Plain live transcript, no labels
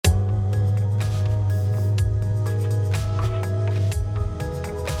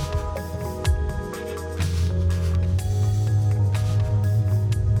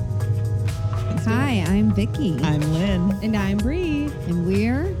Hi, I'm Vicky. I'm Lynn. And I'm Bree. And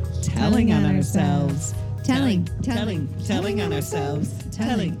we're Telling on ourselves. Telling on ourselves. Telling on ourselves.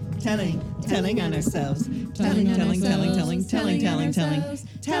 Telling on ourselves. Telling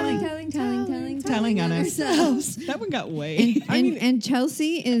on ourselves. That one got way. And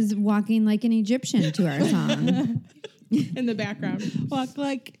Chelsea is walking like an Egyptian to our song. In the background. Walk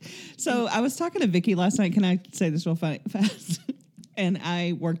like. So I was talking to Vicky last night. Can I say this real fast? And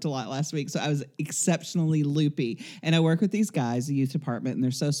I worked a lot last week, so I was exceptionally loopy. And I work with these guys, the youth department, and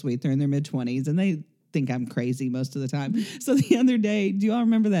they're so sweet. They're in their mid-20s, and they think I'm crazy most of the time. So the other day, do you all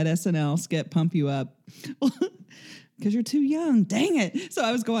remember that SNL skit, Pump You Up? Because you're too young. Dang it. So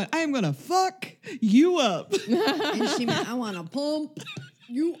I was going, I am going to fuck you up. And she meant, I want to pump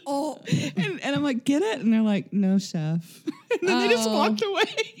you up. And I'm like, get it? And they're like, no, chef. And then they just walked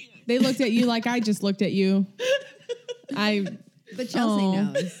away. They looked at you like I just looked at you. But Chelsea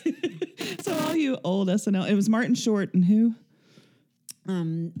knows. So all you old SNL, it was Martin Short and who?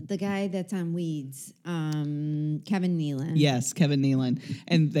 The guy that's on Weeds, Kevin Nealon. Yes, Kevin Nealon.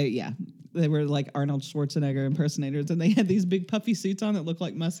 And they were like Arnold Schwarzenegger impersonators, and they had these big puffy suits on that looked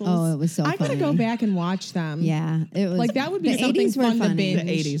like muscles. Oh, it was so funny. I gotta go back and watch them. Yeah, it was like that would be the something 80s were fun to funny. binge.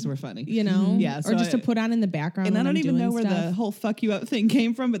 The 80s were funny. You know? Yeah. Or just to put on in the background. And I don't even know where stuff. the whole fuck you up thing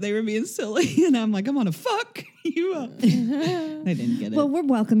came from, but they were being silly. And I'm like, I'm gonna fuck you up. They didn't get it. Well, we're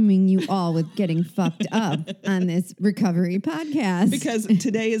welcoming you all with getting fucked up on this recovery podcast. Because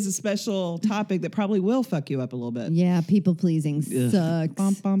today is a special topic that probably will fuck you up a little bit. Yeah, people pleasing sucks.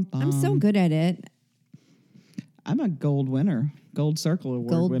 Bum, bum, bum. I'm so good at it. I'm a gold winner. Gold Circle Award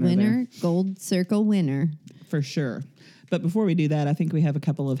Gold winner. winner, Gold Circle winner. For sure. But before we do that, I think we have a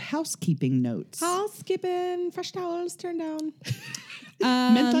couple of housekeeping notes. Housekeeping, fresh towels, turn down.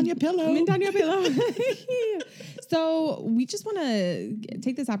 Mint on your pillow. Mint on your pillow. So we just want to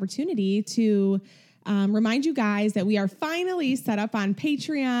take this opportunity to remind you guys that we are finally set up on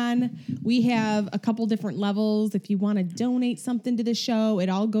Patreon. We have a couple different levels. If you want to donate something to the show, it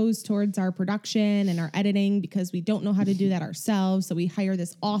all goes towards our production and our editing because we don't know how to do that ourselves. So we hire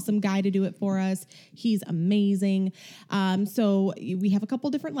this awesome guy to do it for us. He's amazing. So we have a couple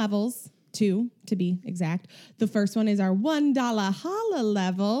different levels. 2 to be exact. The first one is our $1 holla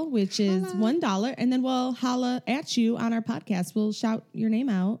level, which is $1. And then we'll holla at you on our podcast. We'll shout your name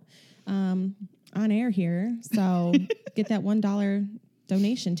out on air here. So get that $1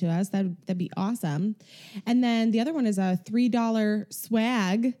 donation to us. That'd be awesome. And then the other one is a $3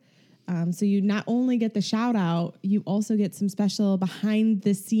 swag. So you not only get the shout out, you also get some special behind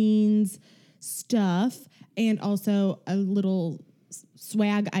the scenes stuff and also a little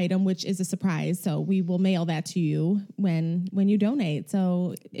swag item, which is a surprise. So we will mail that to you when you donate.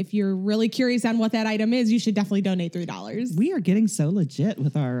 So if you're really curious on what that item is, you should definitely donate $3. We are getting so legit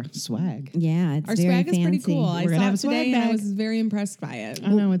with our swag. Yeah, it's Our very swag fancy. is pretty cool. I We're gonna saw have it a swag today and I bag. was very impressed by it. I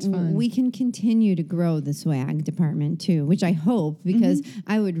know it's fun. We can continue to grow the swag department too, which I hope because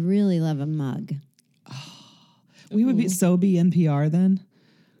I would really love a mug. We would be NPR then.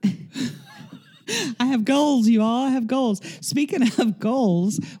 I have goals, you all. I have goals. Speaking of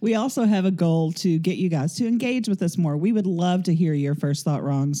goals, we also have a goal to get you guys to engage with us more. We would love to hear your first thought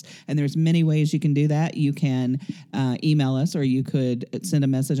wrongs, and there's many ways you can do that. You can email us, or you could send a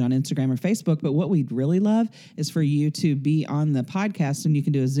message on Instagram or Facebook. But what we'd really love is for you to be on the podcast, and you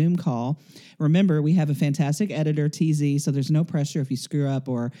can do a Zoom call. Remember, we have a fantastic editor, TZ, so there's no pressure if you screw up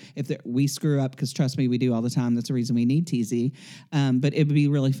or if we screw up, because trust me, we do all the time. That's the reason we need TZ. But it would be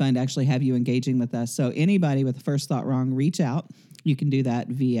really fun to actually have you engaging with us. So anybody with a first thought wrong, reach out. You can do that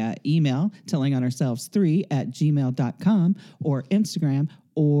via email, tellingonourselves3@gmail.com, or Instagram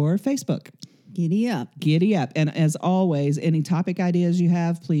or Facebook. Giddy up. Giddy up. And as always, any topic ideas you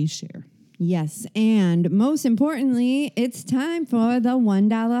have, please share. Yes, and most importantly, it's time for the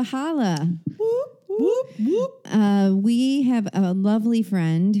 $1 holla. Whoop, whoop, whoop. We have a lovely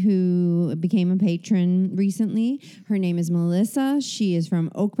friend who became a patron recently. Her name is Melissa. She is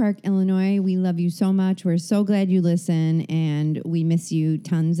from Oak Park, Illinois. We love you so much. We're so glad you listen, and we miss you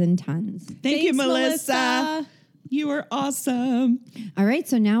tons and tons. Thank you, Melissa. You are awesome. All right,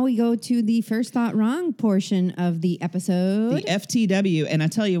 so now we go to the first thought wrong portion of the episode. The FTW. And I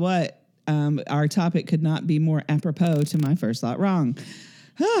tell you what, our topic could not be more apropos to my first thought wrong.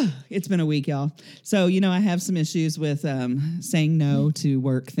 It's been a week, y'all. So, I have some issues with saying no to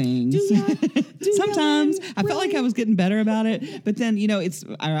work things. Sometimes I felt like I was getting better about it. But then,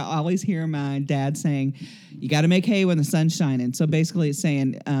 I always hear my dad saying, You got to make hay when the sun's shining. So basically it's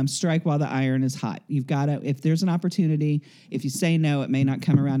saying strike while the iron is hot. You've got to, if there's an opportunity, if you say no, it may not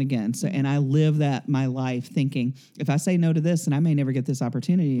come around again. So, and I live that my life thinking, if I say no to this, then I may never get this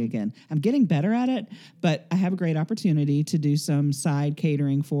opportunity again. I'm getting better at it, but I have a great opportunity to do some side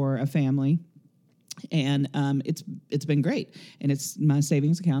catering for a family. And it's been great. And my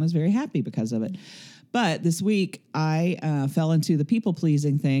savings account is very happy because of it. But this week I fell into the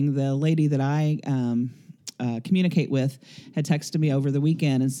people-pleasing thing. The lady that I communicate with had texted me over the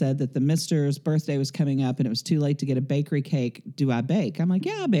weekend and said that the mister's birthday was coming up and it was too late to get a bakery cake. Do I bake? I'm like,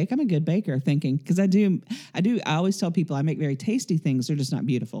 yeah, I bake. I'm a good baker, thinking, because I always tell people I make very tasty things. They're just not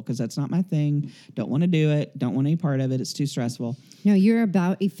beautiful because that's not my thing. Don't want to do it. Don't want any part of it. It's too stressful. No, you're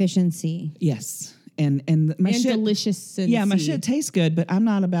about efficiency. Yes. And my shit, delicious. Yeah, my shit tastes good, but I'm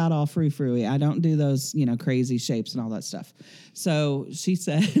not about all frou-frou-y. I don't do those, crazy shapes and all that stuff. So she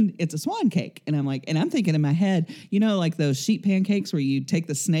said it's a swan cake, and I'm like, and I'm thinking in my head, like those sheet pancakes where you take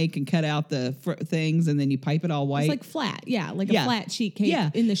the snake and cut out the things, and then you pipe it all white. It's like flat, a flat sheet cake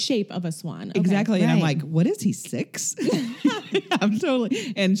in the shape of a swan. Okay. Exactly, and I'm like, what is he, 6? I'm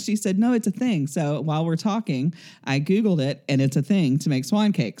totally. And she said, no, it's a thing. So while we're talking, I Googled it, and it's a thing to make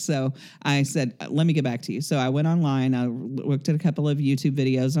swan cakes. So I said, let me get back to you. So I went online, I looked at a couple of YouTube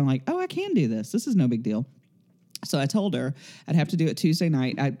videos. I'm like, oh, I can do this. This is no big deal. So I told her I'd have to do it Tuesday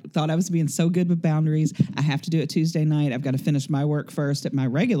night. I thought I was being so good with boundaries. I have to do it Tuesday night. I've got to finish my work first at my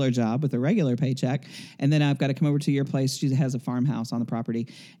regular job with a regular paycheck. And then I've got to come over to your place. She has a farmhouse on the property.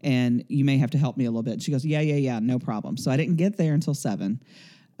 And you may have to help me a little bit. She goes, yeah, no problem. So I didn't get there until 7.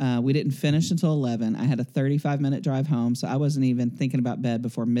 We didn't finish until 11. I had a 35-minute drive home. So I wasn't even thinking about bed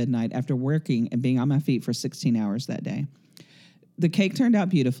before midnight after working and being on my feet for 16 hours that day. The cake turned out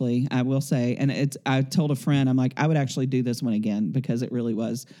beautifully, I will say. And I told a friend, I'm like, I would actually do this one again because it really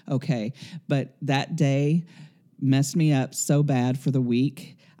was okay. But that day messed me up so bad for the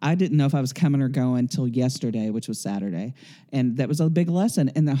week. I didn't know if I was coming or going till yesterday, which was Saturday. And that was a big lesson.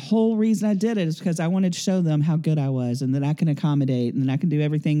 And the whole reason I did it is because I wanted to show them how good I was and that I can accommodate and that I can do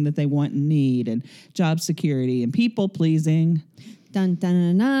everything that they want and need, and job security and people pleasing. Dun,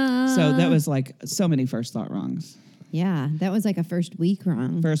 dun, dun, dun. So that was like so many first thought wrongs. Yeah, that was like a first week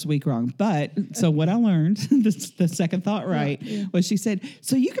wrong. But so what I learned, the second thought right, was she said,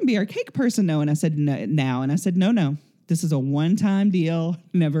 so you can be our cake person, no? And I said, no, now. And I said, no. This is a one-time deal,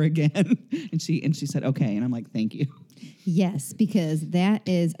 never again. And she said, okay. And I'm like, thank you. Yes, because that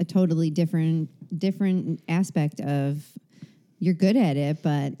is a totally different aspect of, you're good at it,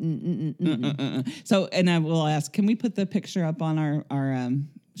 but. So, and I will ask, can we put the picture up on our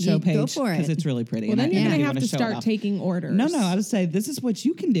show page? Go for it. Because it's really pretty. Well, then you're going to have to show start taking orders. No, I would say, this is what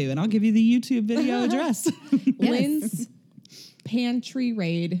you can do. And I'll give you the YouTube video address. Lynn's Pantry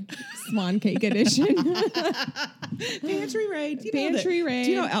Raid Swan Cake Edition. Pantry Raid. Pantry Raid.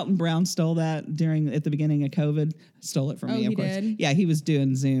 Do you know Alton Brown stole that at the beginning of COVID? Stole it from me, of course. Did? Yeah, he was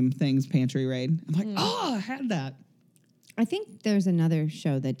doing Zoom things, Pantry Raid. I'm like, I had that. I think there's another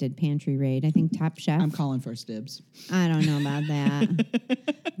show that did Pantry Raid. I think Top Chef. I'm calling first dibs. I don't know about that.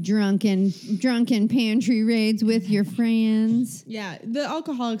 drunken pantry raids with your friends. Yeah, the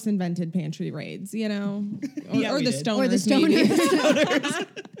alcoholics invented pantry raids, or Yeah, the did. stoners. Or the stoners.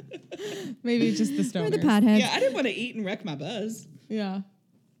 Maybe just the stoners. Or the potheads. Yeah, I didn't want to eat and wreck my buzz. Yeah.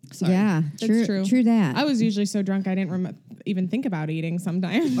 Sorry. Yeah, That's true. True that. I was usually so drunk I didn't even think about eating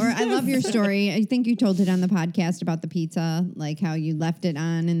sometimes. Or I love your story. I think you told it on the podcast about the pizza, like how you left it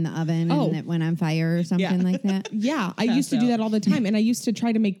on in the oven and it went on fire or something like that. Yeah, I used to do that all the time. And I used to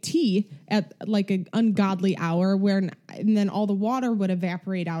try to make tea at like an ungodly hour and then all the water would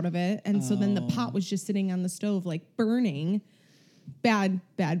evaporate out of it. And so then the pot was just sitting on the stove like burning. Bad.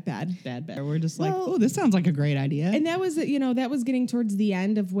 We're just like, oh, this sounds like a great idea. And that was, that was getting towards the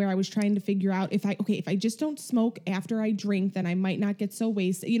end of where I was trying to figure out if I just don't smoke after I drink, then I might not get so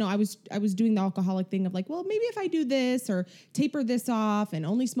wasted. I was doing the alcoholic thing of like, well, maybe if I do this or taper this off and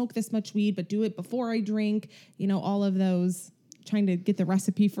only smoke this much weed, but do it before I drink, all of those, trying to get the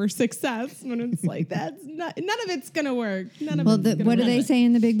recipe for success when it's like, none of it's going to work. What do they say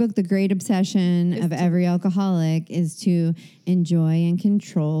in the big book? The great obsession of every alcoholic is to enjoy and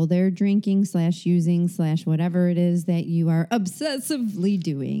control their drinking /using / whatever it is that you are obsessively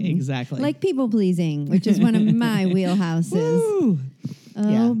doing. Exactly. Like people pleasing, which is one of my wheelhouses. Woo.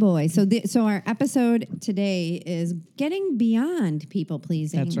 Oh boy. So our episode today is getting beyond people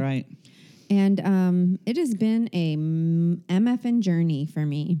pleasing. That's right. And it has been a MFN journey for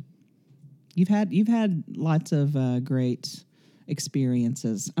me. You've had lots of great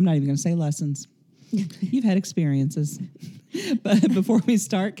experiences. I'm not even going to say lessons. You've had experiences. But before we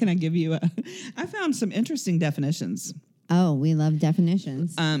start, can I give you I found some interesting definitions. Oh, we love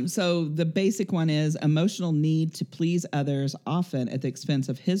definitions. So the basic one is emotional need to please others, often at the expense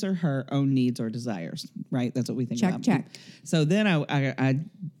of his or her own needs or desires. Right? That's what we think about. Check. So then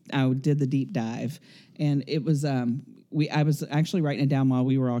I did the deep dive, and it was I was actually writing it down while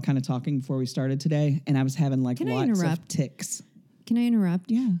we were all kind of talking before we started today, and I was having like Can I lots of interrupt? tics. Can I interrupt?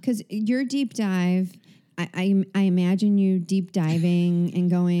 Yeah. Because your deep dive, I imagine you deep diving and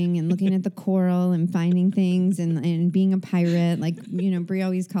going and looking at the coral and finding things and being a pirate, like, Brie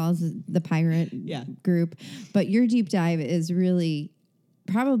always calls the pirate group. But your deep dive is really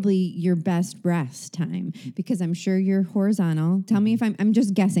probably your best rest time, because I'm sure you're horizontal. Tell me if I'm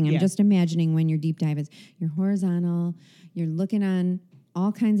just guessing. I'm just imagining when your deep dive is. You're horizontal. You're looking on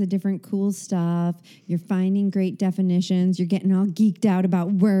all kinds of different cool stuff. You're finding great definitions. You're getting all geeked out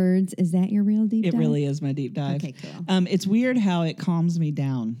about words. Is that your real deep dive? It really is my deep dive. Okay, cool. It's weird how it calms me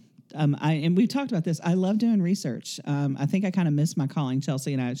down. And we've talked about this. I love doing research. I think I kind of miss my calling.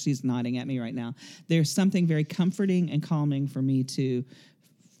 Chelsea and she's nodding at me right now. There's something very comforting and calming for me to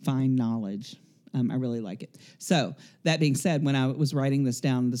find knowledge. I really like it. So that being said, when I was writing this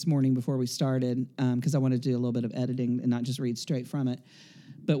down this morning before we started, because I wanted to do a little bit of editing and not just read straight from it,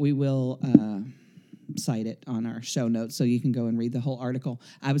 but we will cite it on our show notes so you can go and read the whole article.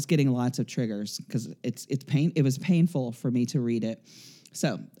 I was getting lots of triggers because it was painful for me to read it.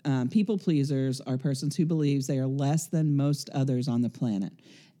 So people pleasers are persons who believes they are less than most others on the planet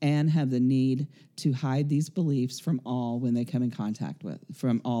and have the need to hide these beliefs from all that they come in contact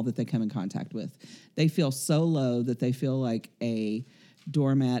with. They feel so low that they feel like a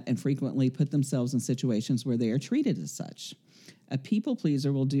doormat and frequently put themselves in situations where they are treated as such. A people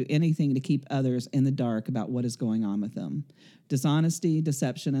pleaser will do anything to keep others in the dark about what is going on with them. Dishonesty,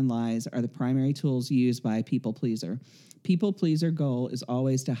 deception, and lies are the primary tools used by a people pleaser. People pleaser goal is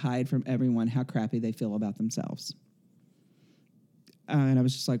always to hide from everyone how crappy they feel about themselves. And I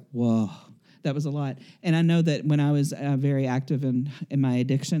was just like, whoa, that was a lot. And I know that when I was very active in my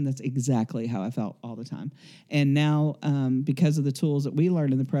addiction, that's exactly how I felt all the time. And now, because of the tools that we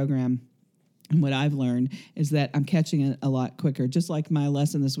learned in the program, and what I've learned is that I'm catching it a lot quicker. Just like my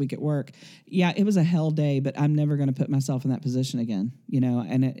lesson this week at work. Yeah, it was a hell day, but I'm never going to put myself in that position again.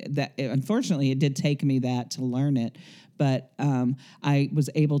 And unfortunately, it did take me that to learn it. But I was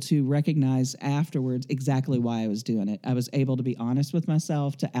able to recognize afterwards exactly why I was doing it. I was able to be honest with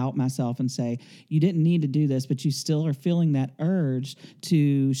myself, to out myself and say, you didn't need to do this, but you still are feeling that urge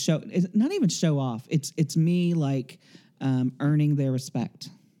to not even show off. It's me like earning their respect,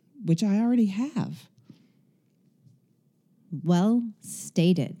 which I already have. Well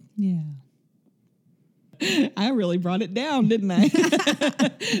stated. Yeah. I really brought it down, didn't I?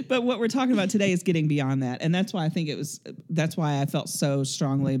 But what we're talking about today is getting beyond that. And that's why that's why I felt so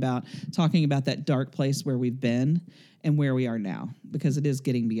strongly about talking about that dark place where we've been and where we are now, because it is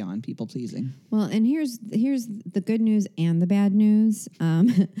getting beyond people pleasing. Well, and here's the good news and the bad news.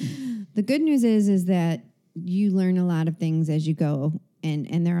 The good news is that you learn a lot of things as you go.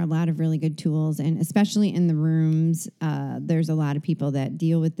 And there are a lot of really good tools, and especially in the rooms, there's a lot of people that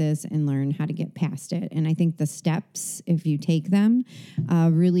deal with this and learn how to get past it. And I think the steps, if you take them,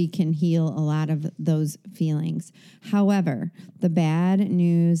 really can heal a lot of those feelings. However, the bad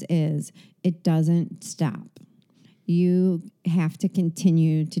news is it doesn't stop. You have to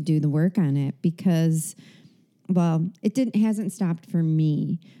continue to do the work on it because, well, hasn't stopped for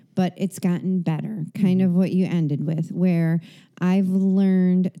me, but it's gotten better, kind of what you ended with, where I've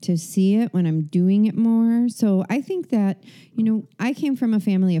learned to see it when I'm doing it more. So I think that, I came from a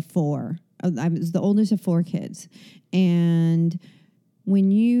family of 4. I was the oldest of 4 kids. And when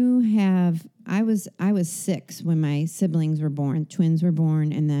I was 6 when my siblings were born, twins were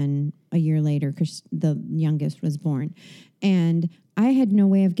born, and then a year later, the youngest was born. And I had no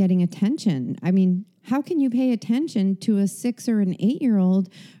way of getting attention. I mean, how can you pay attention to a 6 or an 8-year-old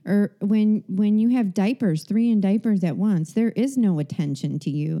or when you have 3 in diapers at once? There is no attention to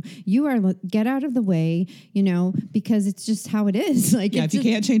you. You are get out of the way, because it's just how it is. Like, if you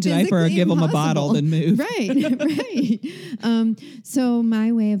can't change a diaper or give them a bottle, then move. Right. So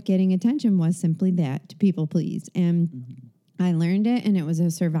my way of getting attention was simply that, to people please. And I learned it, and it was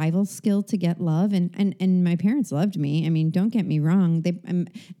a survival skill to get love, and my parents loved me. I mean, don't get me wrong.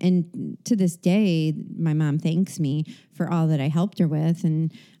 And to this day, my mom thanks me for all that I helped her with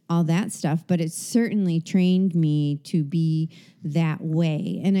and all that stuff, but it certainly trained me to be that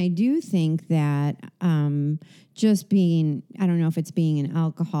way. And I do think that just being, I don't know if it's being an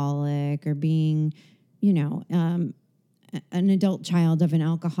alcoholic or being, an adult child of an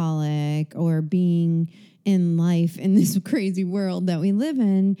alcoholic or being in life in this crazy world that we live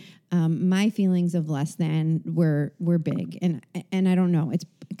in, my feelings of less than were big. And I don't know, it's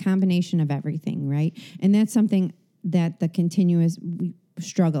a combination of everything, right? And that's something that the continuous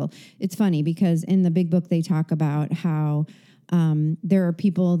struggle. It's funny because in the big book, they talk about how there are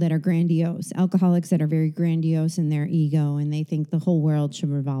people that are grandiose, alcoholics that are very grandiose in their ego, and they think the whole world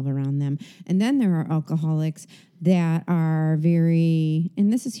should revolve around them. And then there are alcoholics that are very,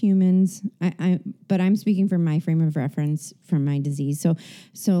 and this is humans, but I'm speaking from my frame of reference from my disease.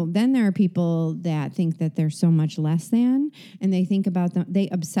 So then there are people that think that they're so much less than, and they think about them, they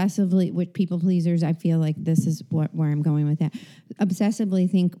obsessively, with people pleasers, I feel like this is where I'm going with that, obsessively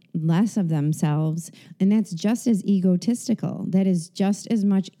think less of themselves, and that's just as egotistical. That is just as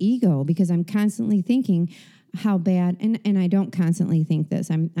much ego, because I'm constantly thinking how bad, and I don't constantly think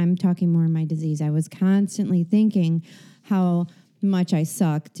this. I'm talking more in my disease. I was constantly thinking how much I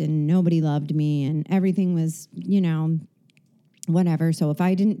sucked and nobody loved me and everything was, whatever. So if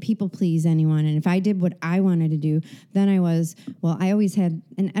I didn't people please anyone and if I did what I wanted to do, then I always had,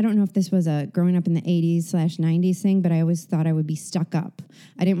 and I don't know if this was a growing up in the 80s/90s thing, but I always thought I would be stuck up.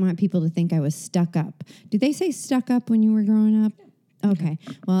 I didn't want people to think I was stuck up. Did they say stuck up when you were growing up? Okay.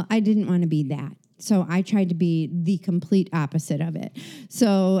 Well, I didn't want to be that. So I tried to be the complete opposite of it.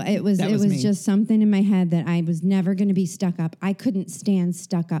 So it was me. just something in my head that I was never going to be stuck up. I couldn't stand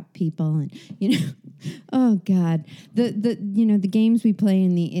stuck up people, and oh God, the games we play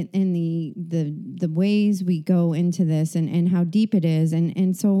in the ways we go into this and how deep it is,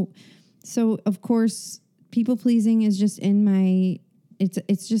 and so of course people pleasing is just in my.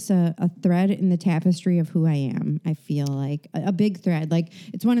 It's just a thread in the tapestry of who I am. I feel like a big thread, like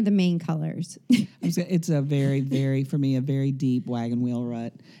it's one of the main colors. It's a very, very, for me, a very deep wagon wheel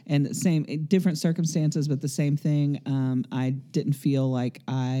rut. And different circumstances, but the same thing. I didn't feel like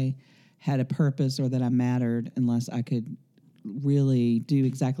I had a purpose or that I mattered unless I could really do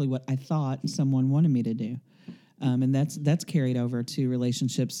exactly what I thought someone wanted me to do. And that's carried over to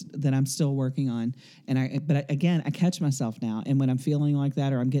relationships that I'm still working on. But again, I catch myself now. And when I'm feeling like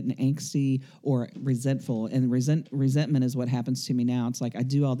that, or I'm getting angsty or resentful, and resentment is what happens to me now. It's like I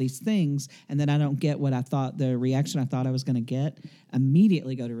do all these things, and then I don't get what I thought, the reaction I thought I was going to get.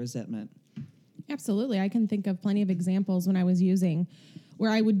 Immediately go to resentment. Absolutely. I can think of plenty of examples when I was using where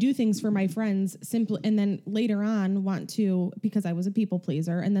I would do things for my friends simply, and then later on want to, because I was a people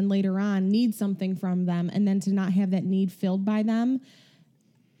pleaser, and then later on need something from them, and then to not have that need filled by them.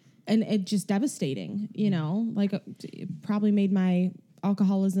 And it just devastating, like it probably made my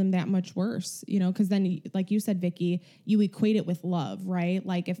alcoholism that much worse, because then, like you said, Vicki, you equate it with love, right?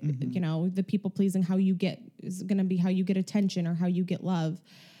 Like if, the people pleasing, how you get is going to be how you get attention or how you get love.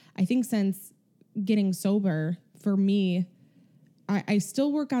 I think since getting sober, for me, I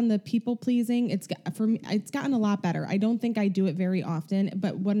still work on the people pleasing. For me, it's gotten a lot better. I don't think I do it very often,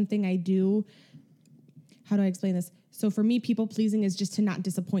 but one thing I do, how do I explain this? So for me, people pleasing is just to not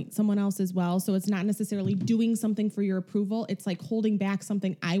disappoint someone else as well. So it's not necessarily doing something for your approval. It's like holding back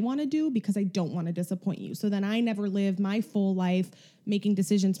something I want to do because I don't want to disappoint you. So then I never live my full life making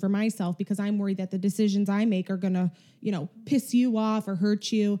decisions for myself because I'm worried that the decisions I make are going to, piss you off or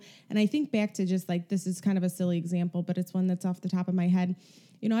hurt you. And I think back to just like, this is kind of a silly example, but it's one that's off the top of my head.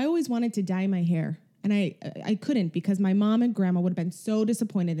 I always wanted to dye my hair. And I couldn't because my mom and grandma would have been so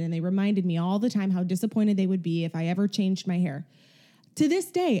disappointed, and they reminded me all the time how disappointed they would be if I ever changed my hair. To this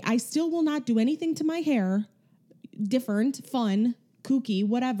day, I still will not do anything to my hair, different, fun, kooky,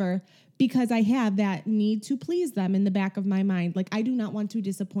 whatever, because I have that need to please them in the back of my mind. Like, I do not want to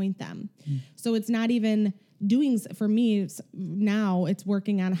disappoint them. So it's not even doing, for me now, it's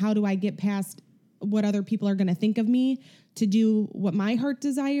working on how do I get past what other people are going to think of me to do what my heart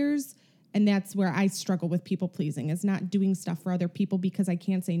desires. And that's where I struggle with people pleasing, is not doing stuff for other people because I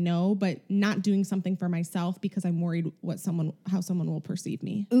can't say no, but not doing something for myself because I'm worried how someone will perceive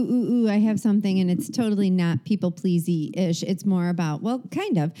me. Ooh, I have something, and it's totally not people pleasy-ish. It's more about, well,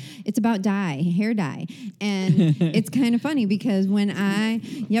 kind of. It's about hair dye. And it's kind of funny because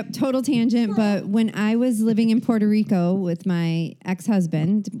total tangent, but when I was living in Puerto Rico with my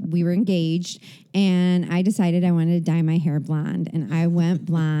ex-husband, we were engaged, and I decided I wanted to dye my hair blonde, and I went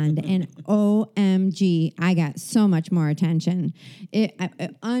blonde, and OMG, I got so much more attention.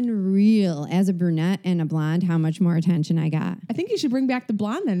 Unreal as a brunette and a blonde, how much more attention I got. I think you should bring back the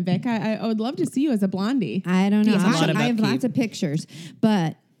blonde then, Vic. I would love to see you as a blondie. I don't know. It's a lot of I have upkeep. lots of pictures,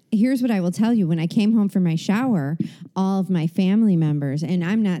 but here's what I will tell you. When I came home from my shower, all of my family members, and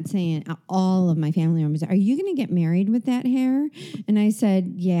I'm not saying all of my family members, are you going to get married with that hair? And I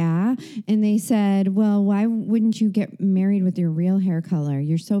said, yeah. And they said, well, why wouldn't you get married with your real hair color?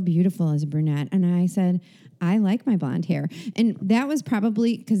 You're so beautiful as a brunette. And I said, I like my blonde hair. And that was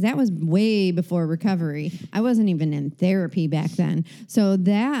probably, because that was way before recovery. I wasn't even in therapy back then. So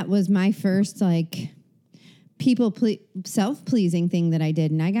that was my first, like, self-pleasing thing that I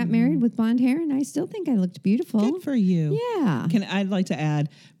did. And I got married with blonde hair, and I still think I looked beautiful. Good for you. Yeah. I'd like to add,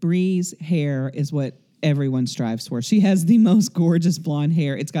 Bree's hair is what everyone strives for. She has the most gorgeous blonde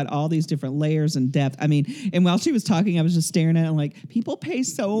hair. It's got all these different layers and depth. I mean, and while she was talking, I was just staring at it like, people pay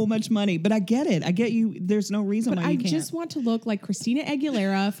so much money, but I get it. I get you. There's no reason why you can't. I just want to look like Christina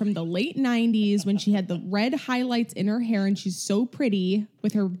Aguilera from the late 90s when she had the red highlights in her hair and she's so pretty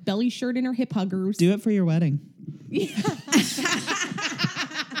with her belly shirt and her hip huggers. Do it for your wedding.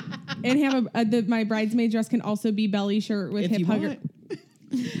 And have my bridesmaid dress can also be belly shirt with hip hugger.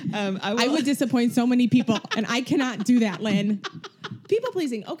 I would disappoint so many people, and I cannot do that, Lynn. People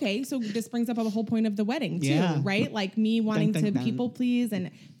pleasing. Okay, so this brings up a whole point of the wedding too, right? Like me wanting to people please and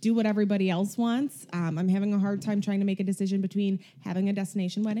do what everybody else wants. I'm having a hard time trying to make a decision between having a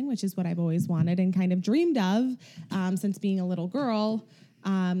destination wedding, which is what I've always wanted and kind of dreamed of since being a little girl.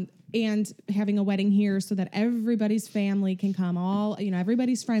 And having a wedding here so that everybody's family can come,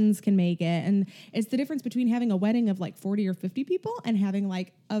 everybody's friends can make it. And it's the difference between having a wedding of like 40 or 50 people and having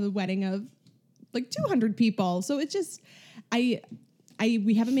like a wedding of like 200 people. So it's just, we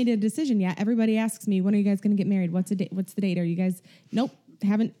haven't made a decision yet. Everybody asks me, when are you guys going to get married? What's the date? Are you guys, nope.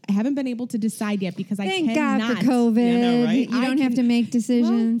 Haven't been able to decide yet because Thank I cannot. God for COVID. Yeah, no, right? You don't have to make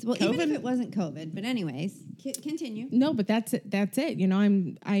decisions. Well, COVID? even if it wasn't COVID. But anyways, continue. No, but that's it. You know,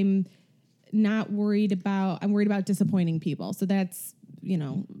 I'm not worried about. I'm worried about disappointing people. So that's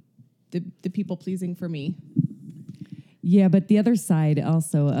the people pleasing for me. Yeah, but the other side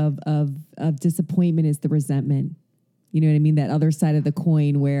also of disappointment is the resentment. You know what I mean? That other side of the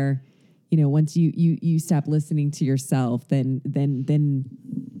coin where, once you stop listening to yourself, then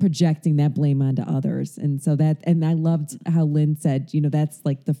projecting that blame onto others. And so and I loved how Lynn said, that's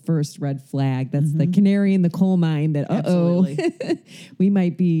like the first red flag. That's the canary in the coal mine that, we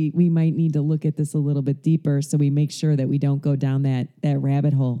might need to look at this a little bit deeper so we make sure that we don't go down that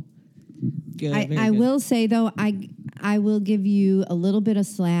rabbit hole. Good, I will say, though, I will give you a little bit of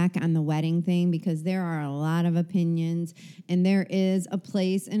slack on the wedding thing because there are a lot of opinions and there is a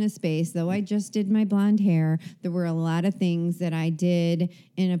place and a space. Though I just did my blonde hair, there were a lot of things that I did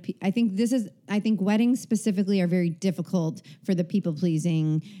I think weddings specifically are very difficult for the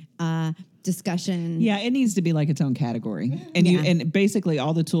people-pleasing discussion. Yeah, it needs to be like its own category. And and basically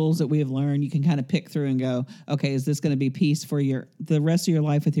all the tools that we have learned, you can kind of pick through and go, okay, is this going to be peace for the rest of your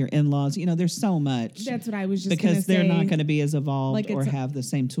life with your in-laws? There's so much. That's what I was just because they're not going to be as evolved or have the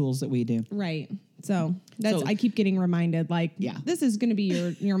same tools that we do. Right. So I keep getting reminded, this is going to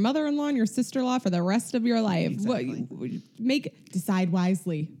be your mother-in-law and your sister-in-law for the rest of your life. Exactly. Decide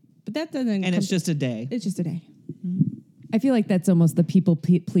wisely. But that doesn't. And it's just a day. It's just a day. I feel like that's almost the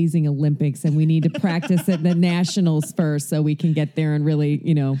people-pleasing Olympics, and we need to practice at the nationals first so we can get there and really,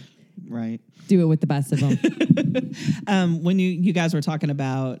 right, do it with the best of them. When you guys were talking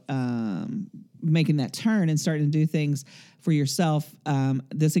about making that turn and starting to do things for yourself,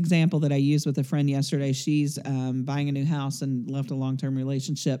 this example that I used with a friend yesterday, she's buying a new house and left a long-term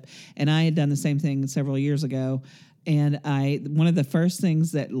relationship, and I had done the same thing several years ago. And one of the first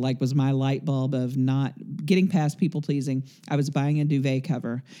things that was my light bulb of not getting past people pleasing, I was buying a duvet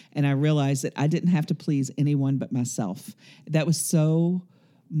cover and I realized that I didn't have to please anyone but myself. That was so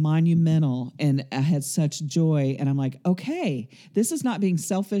monumental and I had such joy. And I'm like, okay, this is not being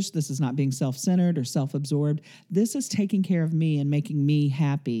selfish. This is not being self-centered or self-absorbed. This is taking care of me and making me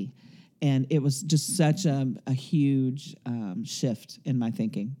happy. And it was just such a huge shift in my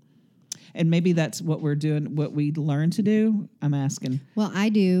thinking. And maybe that's what we're doing, what we learn to do. I'm asking. Well, I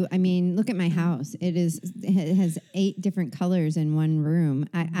do. I mean, look at my house. It has 8 different colors in one room.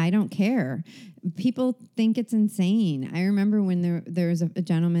 I don't care. People think it's insane. I remember when there was a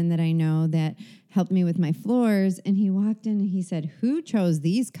gentleman that I know that helped me with my floors, and he walked in and he said, "Who chose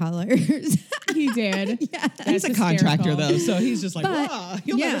these colors?" He did. Yeah. He's a contractor though, so he's just like, "Wow,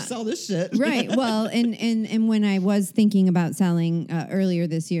 you'll never sell this shit." Right. Well, and when I was thinking about selling earlier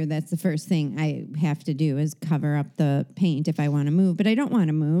this year, that's the first thing I have to do is cover up the paint if I want to move. But I don't want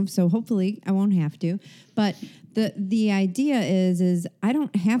to move, so hopefully I won't have to. But the idea is I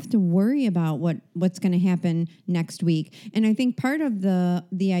don't have to worry about what's going to happen next week. And I think part of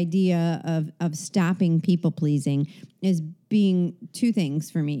the idea of stopping people pleasing is being two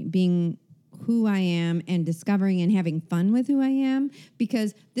things for me: being who I am and discovering and having fun with who I am,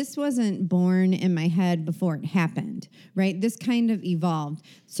 because this wasn't born in my head before it happened, right? This kind of evolved.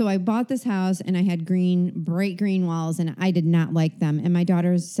 So I bought this house and I had bright green walls, and I did not like them. And my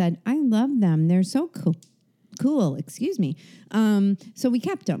daughters said, I love them. They're so cool, excuse me. So we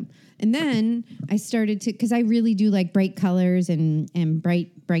kept them. And then I started to, because I really do like bright colors and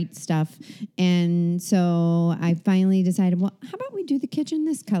bright stuff. And so I finally decided, well, how about we do the kitchen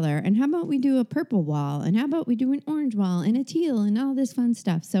this color? And how about we do a purple wall? And how about we do an orange wall and a teal and all this fun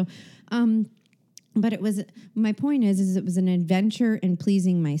stuff? So, but it was, my point is it was an adventure in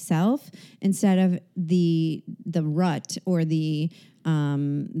pleasing myself instead of the rut or the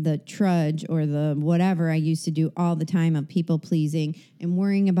trudge or the whatever I used to do all the time of people pleasing and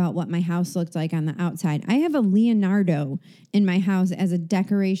worrying about what my house looked like on the outside. I have a Leonardo in my house as a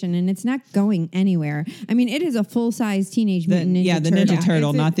decoration, and it's not going anywhere. I mean, it is a full-size Teenage Mutant Ninja Turtle. The Ninja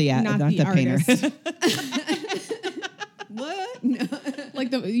Turtle, not the painter. artist. What? No.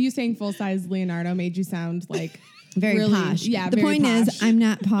 Like you saying full size Leonardo made you sound like Very really, posh. Yeah, the very point posh. is, I'm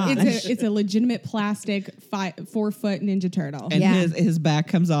not posh. It's a legitimate plastic 4-foot Ninja Turtle. And Yeah. his back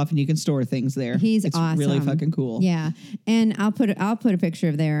comes off, and you can store things there. He's it's awesome. really fucking cool. Yeah, and I'll put a picture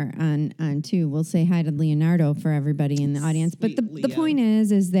of there on too. We'll say hi to Leonardo for everybody in the audience. But the Leo. point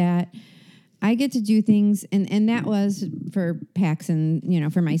is that I get to do things, and that was for Paxson,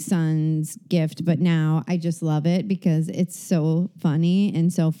 for my son's gift. But now I just love it because it's so funny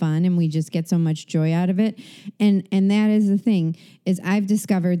and so fun, and we just get so much joy out of it. And that is the thing, is I've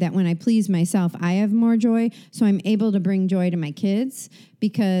discovered that when I please myself, I have more joy. So I'm able to bring joy to my kids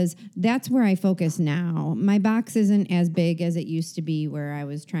because that's where I focus now. My box isn't as big as it used to be, where I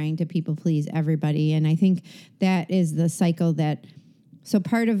was trying to people please everybody. And I think that is the cycle that. So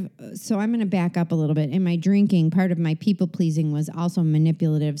I'm going to back up a little bit. In my drinking, part of my people pleasing was also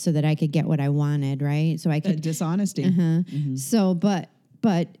manipulative so that I could get what I wanted, right? So I could Dishonesty. So, but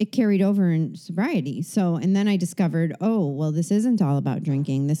it carried over in sobriety. So, and then I discovered, this isn't all about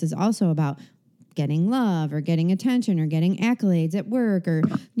drinking. This is also about getting love or getting attention or getting accolades at work, or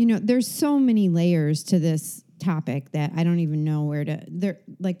there's so many layers to this topic that I don't even know where to.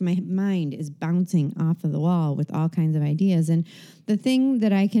 My mind is bouncing off of the wall with all kinds of ideas. And the thing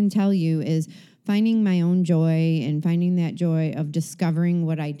that I can tell you is finding my own joy and finding that joy of discovering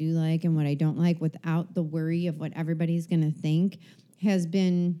what I do like and what I don't like without the worry of what everybody's going to think has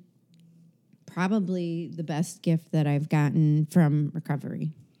been probably the best gift that I've gotten from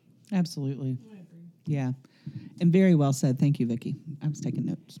recovery. Absolutely. Yeah. And very well said. Thank you, Vicki. I was taking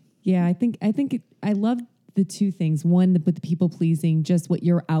notes. Yeah, I love the two things. One, with the people pleasing, just what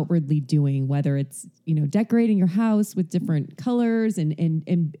you're outwardly doing, whether it's, decorating your house with different colors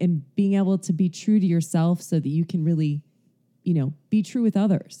and being able to be true to yourself so that you can really, be true with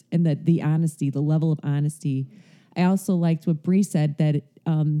others, and that the honesty, the level of honesty. I also liked what Bree said, that,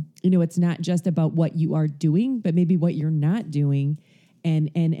 it's not just about what you are doing, but maybe what you're not doing,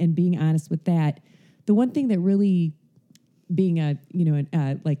 and being honest with that. The one thing that really, being a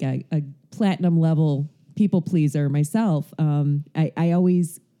platinum level people pleaser myself, I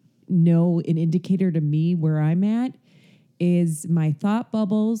always know an indicator to me where I'm at is my thought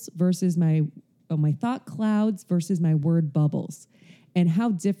bubbles versus my thought clouds versus my word bubbles, and how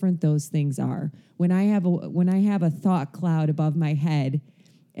different those things are. When I have a thought cloud above my head,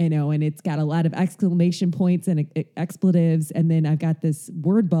 and it's got a lot of exclamation points and expletives, and then I've got this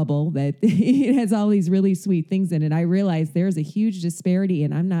word bubble that it has all these really sweet things in it. I realize there's a huge disparity,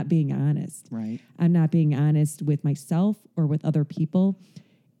 and I'm not being honest. Right. I'm not being honest with myself or with other people,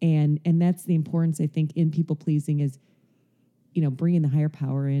 and that's the importance, I think, in people pleasing is, bringing the higher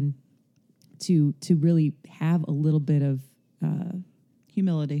power in to really have a little bit of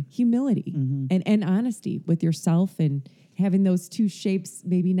Humility. And honesty with yourself, and having those two shapes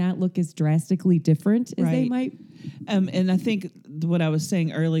maybe not look as drastically different as they might. And I think what I was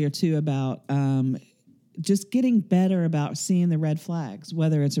saying earlier too about just getting better about seeing the red flags,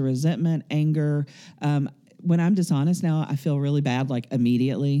 whether it's a resentment, anger. When I'm dishonest now, I feel really bad, like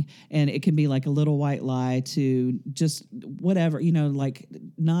immediately. And it can be like a little white lie to just whatever, like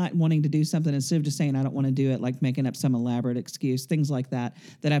not wanting to do something instead of just saying, I don't want to do it, like making up some elaborate excuse, things like that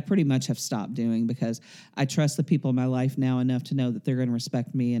I pretty much have stopped doing because I trust the people in my life now enough to know that they're going to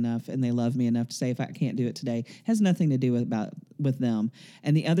respect me enough and they love me enough to say, if I can't do it today, it has nothing to do with with them.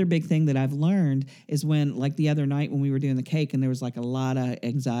 And the other big thing that I've learned is when, like the other night when we were doing the cake and there was like a lot of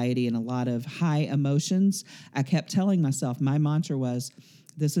anxiety and a lot of high emotions, I kept telling myself, my mantra was,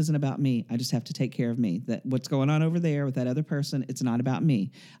 this isn't about me. I just have to take care of me. That what's going on over there with that other person, it's not about me.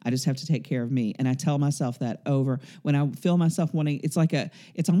 I just have to take care of me. And I tell myself that over when I feel myself wanting, it's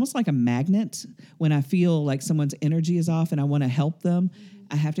almost like a magnet. When I feel like someone's energy is off and I want to help them,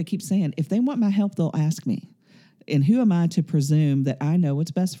 I have to keep saying, if they want my help, they'll ask me. And who am I to presume that I know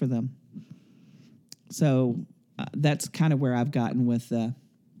what's best for them? So that's kind of where I've gotten with the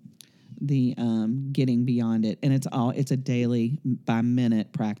getting beyond it. And it's a daily by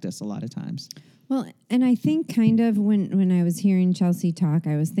minute practice a lot of times. Well, and I think kind of when I was hearing Chelsea talk,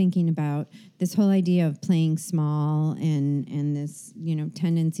 I was thinking about this whole idea of playing small and this,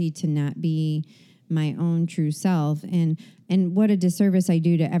 tendency to not be my own true self and what a disservice I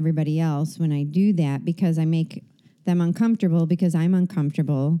do to everybody else when I do that, because I make them uncomfortable because I'm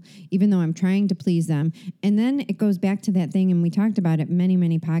uncomfortable, even though I'm trying to please them. And then it goes back to that thing, and we talked about it many,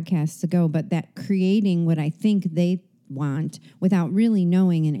 many podcasts ago, but that creating what I think they want without really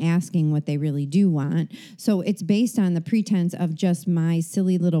knowing and asking what they really do want. So it's based on the pretense of just my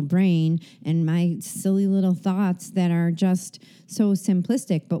silly little brain and my silly little thoughts that are just so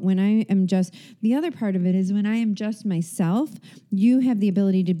simplistic. But when I am just, the other part of it is when I am just myself, you have the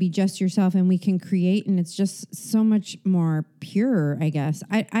ability to be just yourself and we can create, and it's just so much more pure, I guess.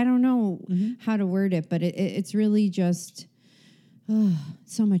 I don't know how to word it, but it's really just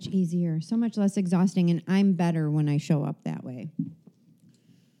so much easier, so much less exhausting, and I'm better when I show up that way.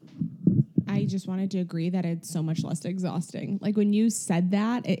 I just wanted to agree that it's so much less exhausting. Like when you said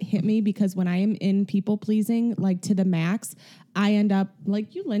that, it hit me because when I am in people pleasing, like to the max, I end up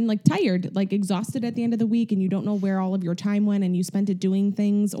like you, Lynn, like tired, like exhausted at the end of the week, and you don't know where all of your time went, and you spent it doing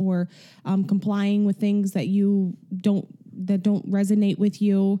things or complying with things that don't resonate with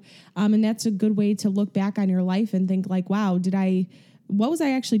you. And that's a good way to look back on your life and think like, wow, what was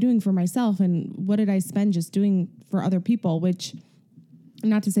I actually doing for myself? And what did I spend just doing for other people? Which,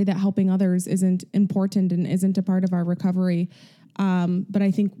 not to say that helping others isn't important and isn't a part of our recovery. But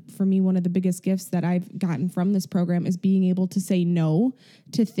I think for me, one of the biggest gifts that I've gotten from this program is being able to say no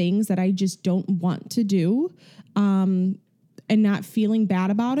to things that I just don't want to do. And not feeling bad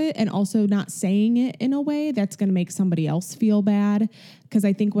about it, and also not saying it in a way that's going to make somebody else feel bad. Because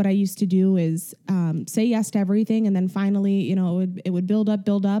I think what I used to do is say yes to everything, and then finally, it would build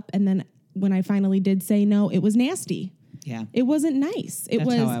up, and then when I finally did say no, it was nasty. Yeah, it wasn't nice. It That's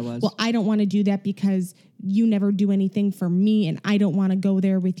was, how I was. Well, I don't want to do that because you never do anything for me, and I don't want to go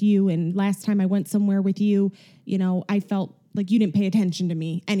there with you. And last time I went somewhere with you, I felt like you didn't pay attention to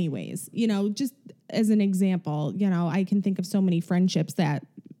me anyways, just as an example, I can think of so many friendships that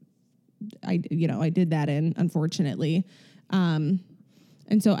I did that in, unfortunately. And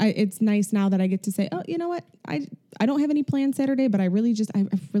so it's nice now that I get to say, oh, you know what? I don't have any plans Saturday, but I really just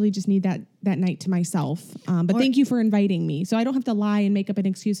need that night to myself. But thank you for inviting me. So I don't have to lie and make up an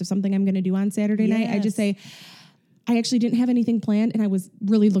excuse of something I'm going to do on Saturday night. I just say, I actually didn't have anything planned, and I was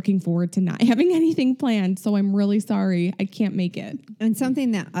really looking forward to not having anything planned. So I'm really sorry. I can't make it. And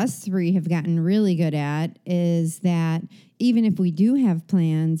something that us three have gotten really good at is that even if we do have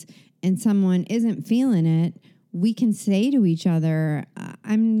plans and someone isn't feeling it, we can say to each other,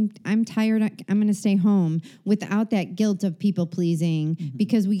 I'm tired, I'm going to stay home, without that guilt of people pleasing,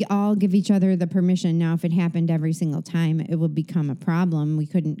 because we all give each other the permission. Now, if it happened every single time, it would become a problem. We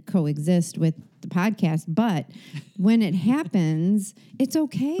couldn't coexist with the podcast, but when it happens, it's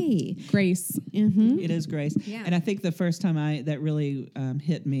okay. Grace. It is grace. Yeah. And I think the first time that really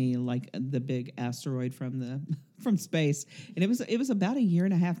hit me, like the big asteroid from space, and it was about a year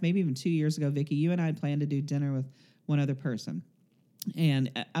and a half, maybe even 2 years ago, Vicki, you and I had planned to do dinner with one other person.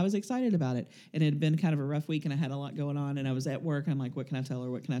 And I was excited about it. And it had been kind of a rough week, and I had a lot going on, and I was at work, and I'm like, what can I tell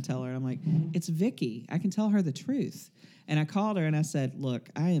her? What can I tell her? And I'm like, it's Vicki. I can tell her the truth. And I called her and I said, look,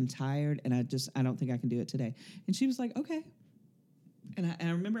 I am tired, and I don't think I can do it today. And she was like, okay. And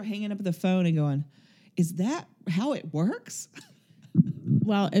I remember hanging up the phone and going, is that how it works?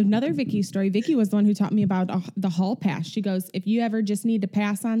 Well, another Vicki story. Vicki was the one who taught me about the hall pass. She goes, if you ever just need to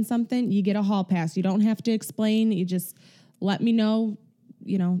pass on something, you get a hall pass. You don't have to explain. You just let me know,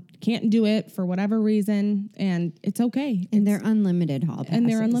 can't do it for whatever reason, and it's okay. And they're unlimited hall passes. And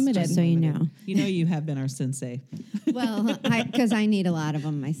they're unlimited. Just so you know. You have been our sensei. Well, because I need a lot of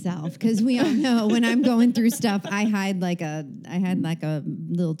them myself. Because we all know when I'm going through stuff, I had like a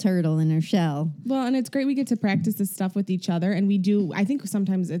little turtle in her shell. Well, and it's great we get to practice this stuff with each other, and we do. I think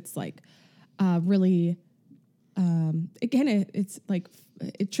sometimes it's like really, again, it's like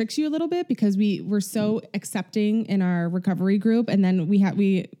it tricks you a little bit because we're so accepting in our recovery group, and then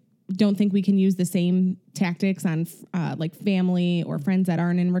we don't think we can use the same tactics on like family or friends that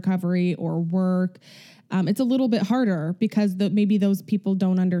aren't in recovery or work. It's a little bit harder because maybe those people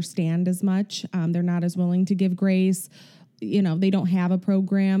don't understand as much. They're not as willing to give grace. They don't have a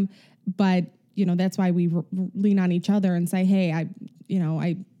program, but that's why we lean on each other and say, hey, I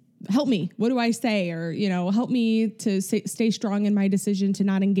help me. What do I say? Or, help me to stay strong in my decision to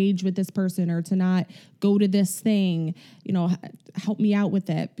not engage with this person or to not go to this thing, help me out with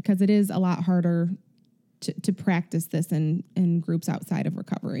it, because it is a lot harder to practice this in groups outside of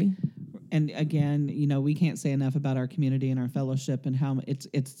recovery. And again, we can't say enough about our community and our fellowship and how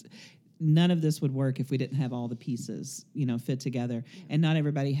it's none of this would work if we didn't have all the pieces, fit together. And not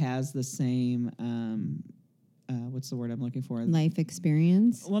everybody has the same, what's the word I'm looking for? Life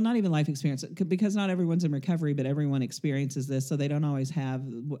experience. Well, not even life experience, because not everyone's in recovery, but everyone experiences this. So they don't always have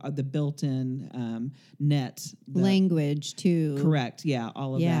the built-in net. Language too. Correct. Yeah.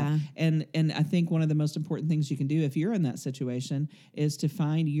 All of Yeah. that. And I think one of the most important things you can do if you're in that situation is to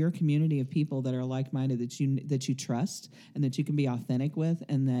find your community of people that are like-minded, that you trust and that you can be authentic with,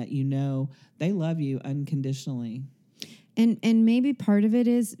 and that they love you unconditionally. And maybe part of it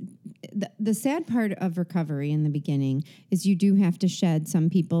is the sad part of recovery in the beginning is you do have to shed some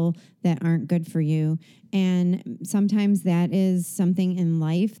people that aren't good for you. And sometimes that is something in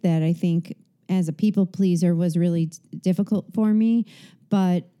life that I think as a people pleaser was really difficult for me.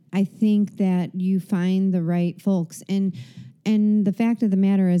 But I think that you find the right folks. And the fact of the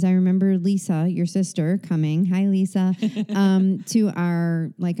matter is, I remember Lisa, your sister, coming. Hi, Lisa, to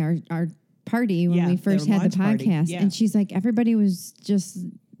our party when we first had the podcast. Yeah. And she's like, everybody was just,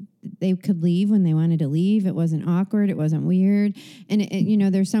 they could leave when they wanted to leave. It wasn't awkward. It wasn't weird. And,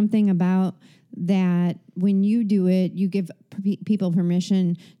 there's something about that when you do it, you give people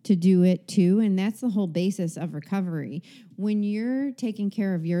permission to do it too. And that's the whole basis of recovery. When you're taking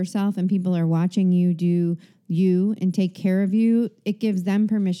care of yourself and people are watching you do you and take care of you, it gives them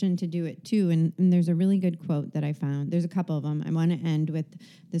permission to do it too. And there's a really good quote that I found. There's a couple of them. I want to end with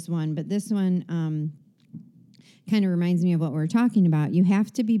this one, but this one kind of reminds me of what we're talking about. You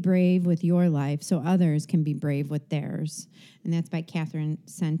have to be brave with your life so others can be brave with theirs. And that's by Catherine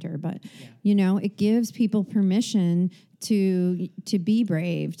Center. But, it gives people permission to be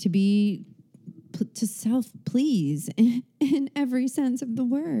brave, to self-please in every sense of the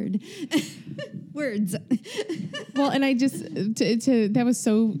word. Words. Well, and I just, that was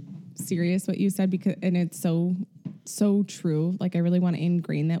so serious what you said, and it's so true. Like, I really want to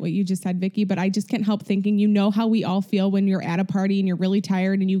ingrain that what you just said, Vicki, but I just can't help thinking, how we all feel when you're at a party and you're really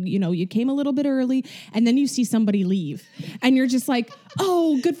tired and you came a little bit early and then you see somebody leave and you're just like,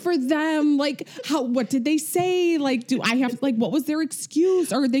 oh, good for them. Like, what did they say? Like, do I have, what was their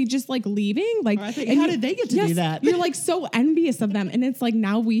excuse? Or are they just leaving? Like, how did they get to do that? You're so envious of them. And it's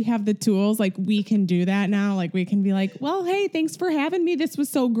now we have the tools, we can do that now. We can be like, well, hey, thanks for having me. This was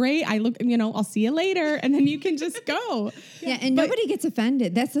so great. I'll see you later. And then you can just go. Yeah, and nobody gets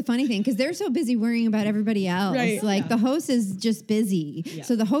offended. That's the funny thing, because they're so busy worrying about everybody else. Right. The host is just busy. Yeah.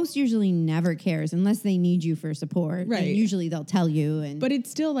 So the host usually never cares unless they need you for support. Right. And usually they'll tell you. But it's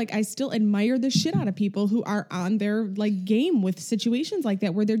still I still admire the shit out of people who are on their game with situations like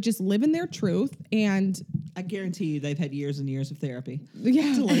that where they're just living their truth. And I guarantee you they've had years and years of therapy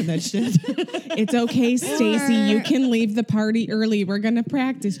to learn that shit. It's okay, Stacy. You can leave the party early. We're going to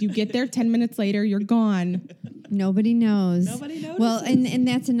practice. You get there 10 minutes later, you're gone. Nobody knows. Nobody notices. Well, and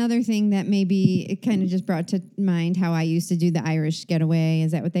that's another thing that maybe it kind of just brought to mind how I used to do the Irish getaway.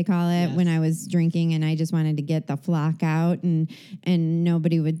 Is that what they call it? Yes. When I was drinking and I just wanted to get the flock out and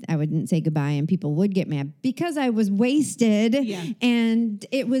I wouldn't say goodbye and people would get mad because I was wasted. Yeah. And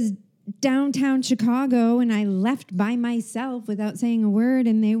it was downtown Chicago and I left by myself without saying a word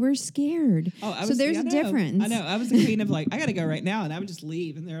and they were scared. So there's a difference. I know. I was the queen of I got to go right now. And I would just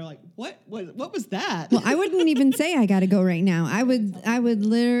leave. And they're like, what was that? Well, I wouldn't even say I got to go right now. I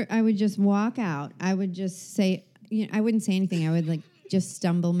would just walk out. I would just say, I wouldn't say anything. I would just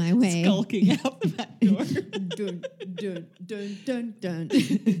stumble my way. Skulking out the back door. Dun, dun, dun, dun, dun.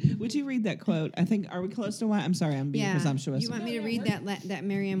 Would you read that quote? I think, are we close to one? I'm sorry, I'm being presumptuous. You want me to read that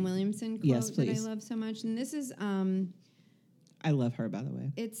Marianne Williamson quote Yes, that I please. love so much? And this is I love her, by the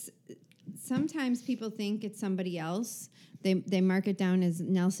way. it's sometimes people think it's somebody else. They mark it down as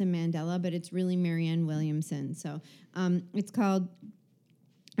Nelson Mandela, but it's really Marianne Williamson. So it's called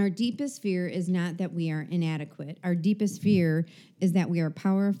Our Deepest Fear is not that we are inadequate. Our deepest fear is that we are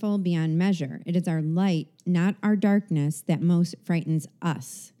powerful beyond measure. It is our light, not our darkness, that most frightens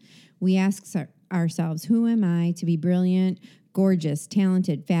us. We ask ourselves, who am I to be brilliant, gorgeous,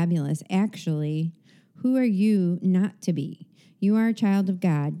 talented, fabulous. Actually, who are you not to be? You are a child of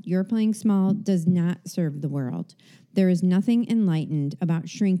God. Your playing small does not serve the world. There is nothing enlightened about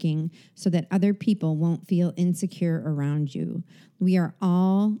shrinking so that other people won't feel insecure around you. We are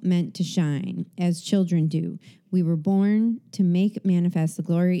all meant to shine, as children do. We were born to make manifest the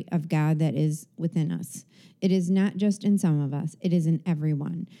glory of God that is within us. It is not just in some of us, it is in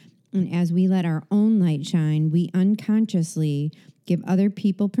everyone. And as we let our own light shine, we unconsciously give other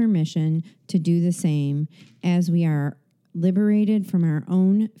people permission to do the same. As we are liberated from our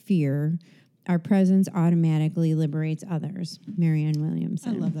own fear, our presence automatically liberates others. Marianne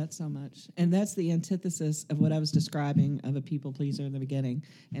Williamson. I love that so much. And that's the antithesis of what I was describing of a people pleaser in the beginning.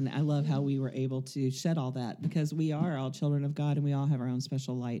 And I love how we were able to shed all that because we are all children of God and we all have our own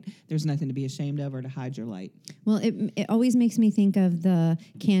special light. There's nothing to be ashamed of or to hide your light. Well, it always makes me think of the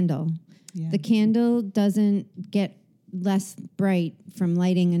candle. Yeah. The candle doesn't get less bright from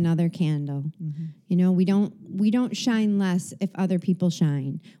lighting another candle. Mm-hmm. You know, we don't shine less if other people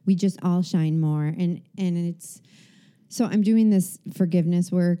shine. We just all shine more. And it's so I'm doing this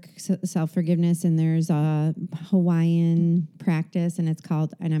forgiveness work, self-forgiveness, and there's a Hawaiian practice, and it's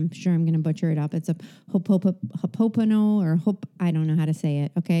called, and I'm sure I'm going to butcher it up. It's a Ho'oponopono or I don't know how to say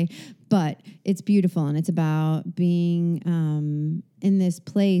it, okay? But it's beautiful, and it's about being in this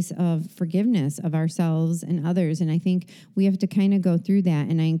place of forgiveness of ourselves and others. And I think we have to kind of go through that,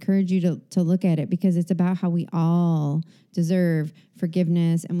 and I encourage you to look at it because it's about how we all deserve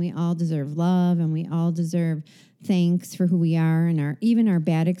forgiveness, and we all deserve love, and we all deserve thanks for who we are, and even our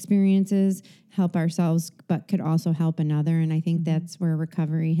bad experiences help ourselves, but could also help another. And I think that's where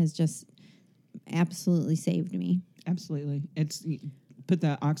recovery has just absolutely saved me. Absolutely. It's put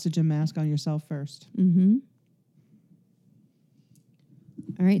the oxygen mask on yourself first. Mm-hmm.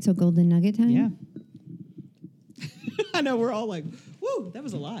 All right, so golden nugget time? Yeah. I know, we're all like, woo, that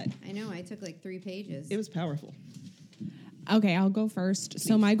was a lot. I know, I took like 3 pages. It was powerful. Okay, I'll go first.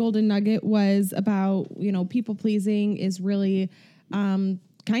 So my golden nugget was about, people pleasing is really kind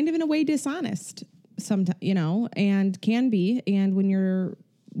of in a way dishonest sometimes, and can be. And when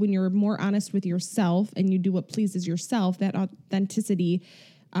you're more honest with yourself and you do what pleases yourself, that authenticity,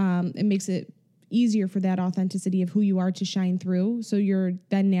 it makes it easier for that authenticity of who you are to shine through. So you're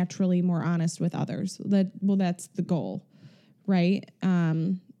then naturally more honest with others. That's the goal, right?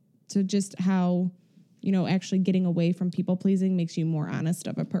 So just how, actually getting away from people pleasing makes you more honest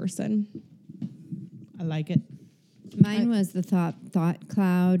of a person. I like it. Mine was the thought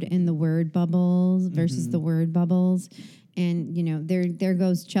cloud and the word bubbles versus the word bubbles. And, there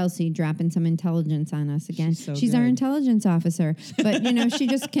goes Chelsea dropping some intelligence on us again. She's our intelligence officer. But, she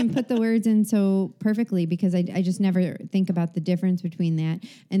just can put the words in so perfectly because I just never think about the difference between that.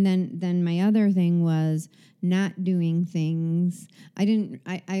 And then my other thing was not doing things.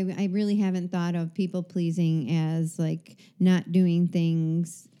 I really haven't thought of people pleasing as like not doing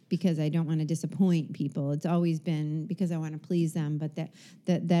things because I don't want to disappoint people. It's always been because I want to please them. But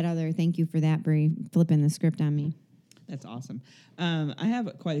that other, thank you for that, Brie, flipping the script on me. That's awesome. I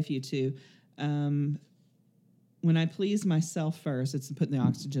have quite a few too. When I please myself first, it's putting the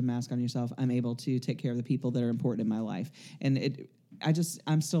oxygen mask on yourself. I'm able to take care of the people that are important in my life. And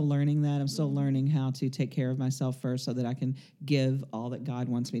I'm still learning that. I'm still learning how to take care of myself first so that I can give all that God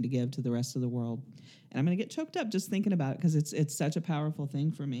wants me to give to the rest of the world. And I'm going to get choked up just thinking about it because it's such a powerful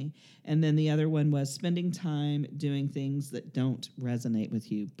thing for me. And then the other one was spending time doing things that don't resonate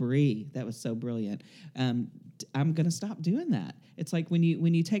with you. Brie, that was so brilliant. I'm going to stop doing that. It's like when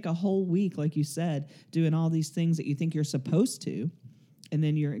you take a whole week, like you said, doing all these things that you think you're supposed to, and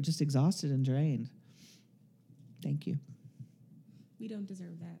then you're just exhausted and drained. Thank you. We don't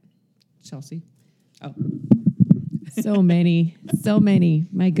deserve that. Chelsea? Oh. So many.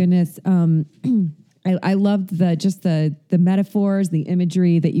 My goodness. I loved the metaphors, the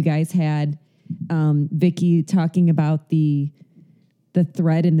imagery that you guys had. Vicky talking about the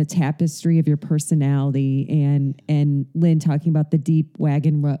thread in the tapestry of your personality, and Lynn talking about the deep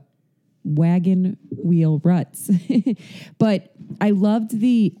wagon wheel ruts. But I loved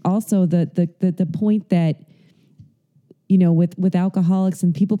the point that, with alcoholics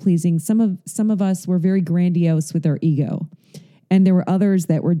and people pleasing, some of us were very grandiose with our ego, and there were others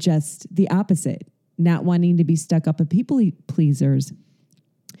that were just the opposite, not wanting to be stuck up at people pleasers.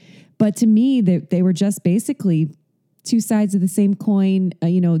 But to me, they were just basically two sides of the same coin,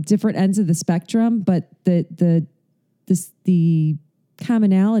 different ends of the spectrum. But the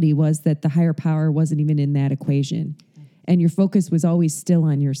commonality was that the higher power wasn't even in that equation, and your focus was always still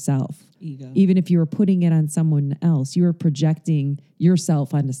on yourself. Ego. Even if you were putting it on someone else, you were projecting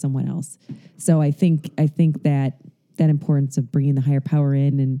yourself onto someone else. So I think that that importance of bringing the higher power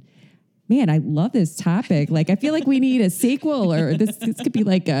in. And man, I love this topic. Like, I feel like we need a sequel, or this could be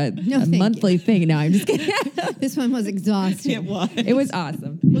like a thank monthly thing. No, I'm just kidding. This one was exhausting. It was. It was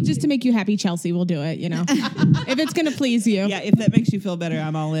awesome. Well, just to make you happy, Chelsea, we'll do it, if it's going to please you. Yeah, if that makes you feel better,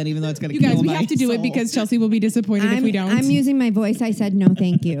 I'm all in, even though it's going to You kill guys, we my have to do it soul. because Chelsea will be disappointed if we don't. I'm using my voice. I said no,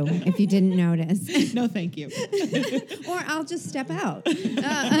 thank you. If you didn't notice, No, thank you. or I'll just step out.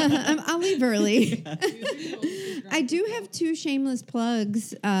 I'll leave early. I do have 2 shameless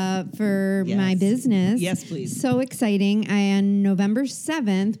plugs for Yes. my business. Yes, please. So exciting! On November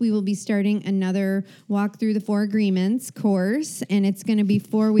 7th, we will be starting another Walk Through the 4 Agreements course, and it's going to be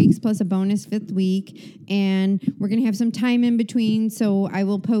 4 weeks plus a bonus 5th week. And we're going to have some time in between, so I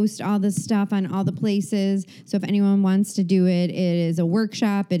will post all this stuff on all the places. So if anyone wants to do it, it is a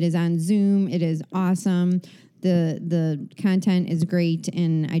workshop. It is on Zoom. It is awesome. The content is great,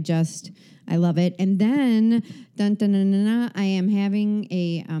 and I love it. And then, I am having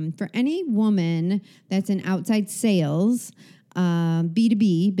a, for any woman that's in outside sales,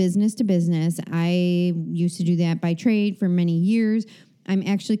 B2B, business to business. I used to do that by trade for many years. I'm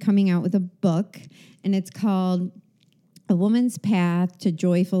actually coming out with a book, and it's called A Woman's Path to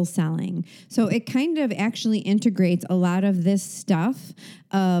Joyful Selling. So it kind of actually integrates a lot of this stuff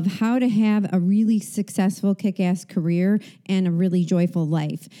of how to have a really successful kick-ass career and a really joyful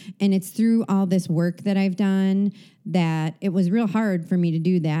life. And it's through all this work that I've done that it was real hard for me to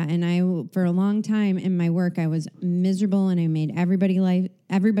do that. And for a long time in my work, I was miserable, and I made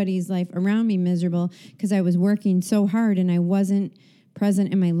everybody's life around me miserable because I was working so hard and I wasn't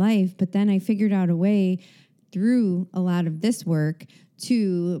present in my life. But then I figured out a way through a lot of this work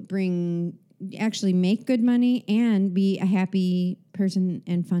to actually make good money and be a happy person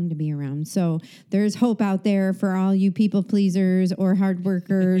and fun to be around. So there's hope out there for all you people pleasers or hard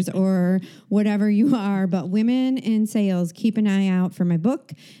workers or whatever you are. But women in sales, keep an eye out for my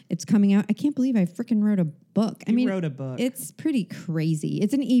book. It's coming out. I can't believe I freaking wrote a book. You wrote a book. It's pretty crazy.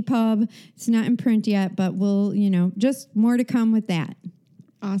 It's an EPUB. It's not in print yet, but we'll, just more to come with that.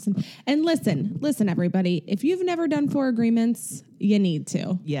 Awesome. And listen, everybody, if you've never done 4 agreements, you need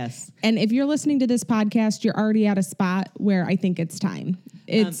to. Yes. And if you're listening to this podcast, you're already at a spot where I think it's time.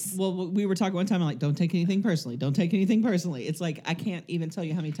 We were talking one time, I'm like, don't take anything personally. Don't take anything personally. It's like, I can't even tell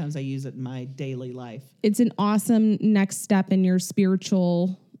you how many times I use it in my daily life. It's an awesome next step in your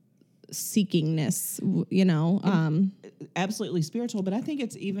spiritual seekingness, Absolutely spiritual, but I think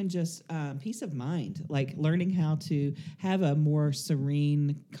it's even just peace of mind, like learning how to have a more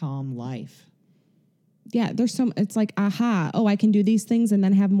serene, calm life. Yeah, it's like, aha, oh, I can do these things and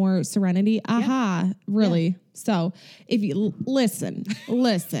then have more serenity. Aha, really. Yeah. So if you listen,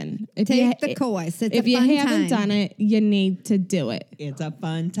 if take the course. It's if you haven't done it, you need to do it. It's a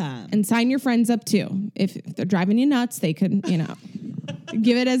fun time. And sign your friends up too. If they're driving you nuts, they could,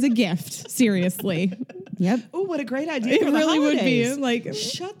 give it as a gift. Seriously. Yep. Oh, what a great idea! It for the really would be holidays. like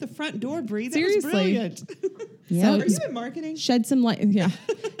shut the front door, Bree. That Seriously. was brilliant. Yeah. Are you in marketing? Shed some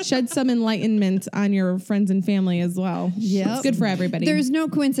enlightenment on your friends and family as well. Yeah, it's good for everybody. There's no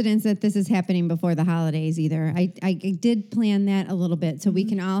coincidence that this is happening before the holidays either. I did plan that a little bit so we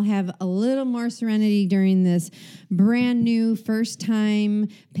can all have a little more serenity during this brand new first time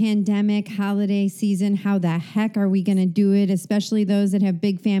pandemic holiday season. How the heck are we going to do it? Especially those that have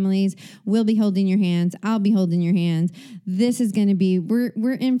big families. We'll be holding your hands. I'll be holding your hands. This is going to be,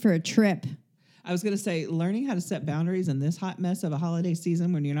 we're in for a trip. I was going to say, learning how to set boundaries in this hot mess of a holiday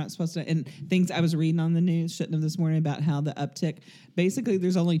season when you're not supposed to, and things I was reading on the news, shouldn't have this morning, about how the uptick, basically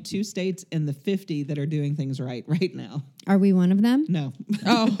there's only 2 states in the 50 that are doing things right now. Are we one of them? No.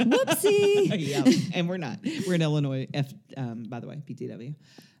 Oh, whoopsie. Yeah, and we're not. We're in Illinois, by the way, BTW.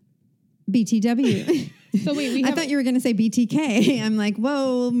 BTW. So wait, I thought you were going to say BTK. I'm like,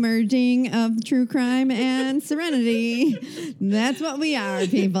 whoa, merging of true crime and serenity. That's what we are,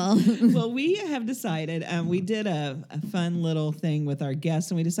 people. Well, we have decided, we did a fun little thing with our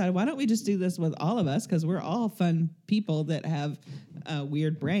guests, and we decided, why don't we just do this with all of us? Because we're all fun people that have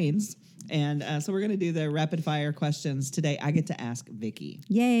weird brains. And so we're going to do the rapid fire questions today. I get to ask Vicky.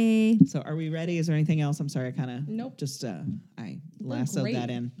 Yay. So are we ready? Is there anything else? I'm sorry, I kind of Nope. just I lassoed great. that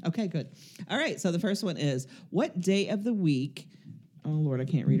in. Okay, good. All right, so the first one is, what day of the week, oh Lord, I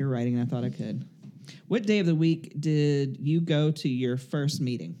can't read her writing. I thought I could. What day of the week did you go to your first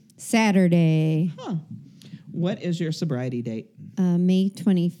meeting? Saturday, Huh. What is your sobriety date? May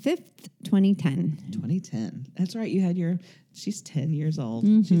 25th, 2010. 2010. That's right. You had she's 10 years old.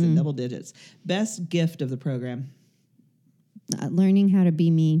 She's in double digits. Best gift of the program? Learning how to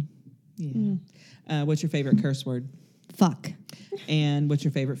be me. Yeah. What's your favorite curse word? Fuck. And what's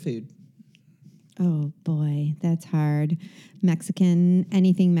your favorite food? Oh boy, that's hard. Mexican,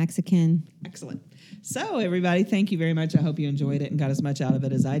 anything Mexican. Excellent. So, everybody, thank you very much. I hope you enjoyed it and got as much out of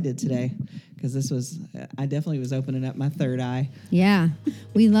it as I did today, because I definitely was opening up my third eye. Yeah.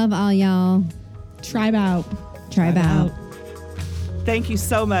 We love all y'all. Tribe out. Tribe out. Thank you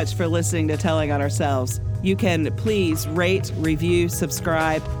so much for listening to Telling on Ourselves. You can please rate, review,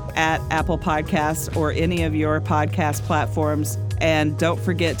 subscribe at Apple Podcasts or any of your podcast platforms. And don't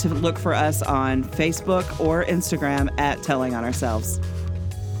forget to look for us on Facebook or Instagram at Telling on Ourselves.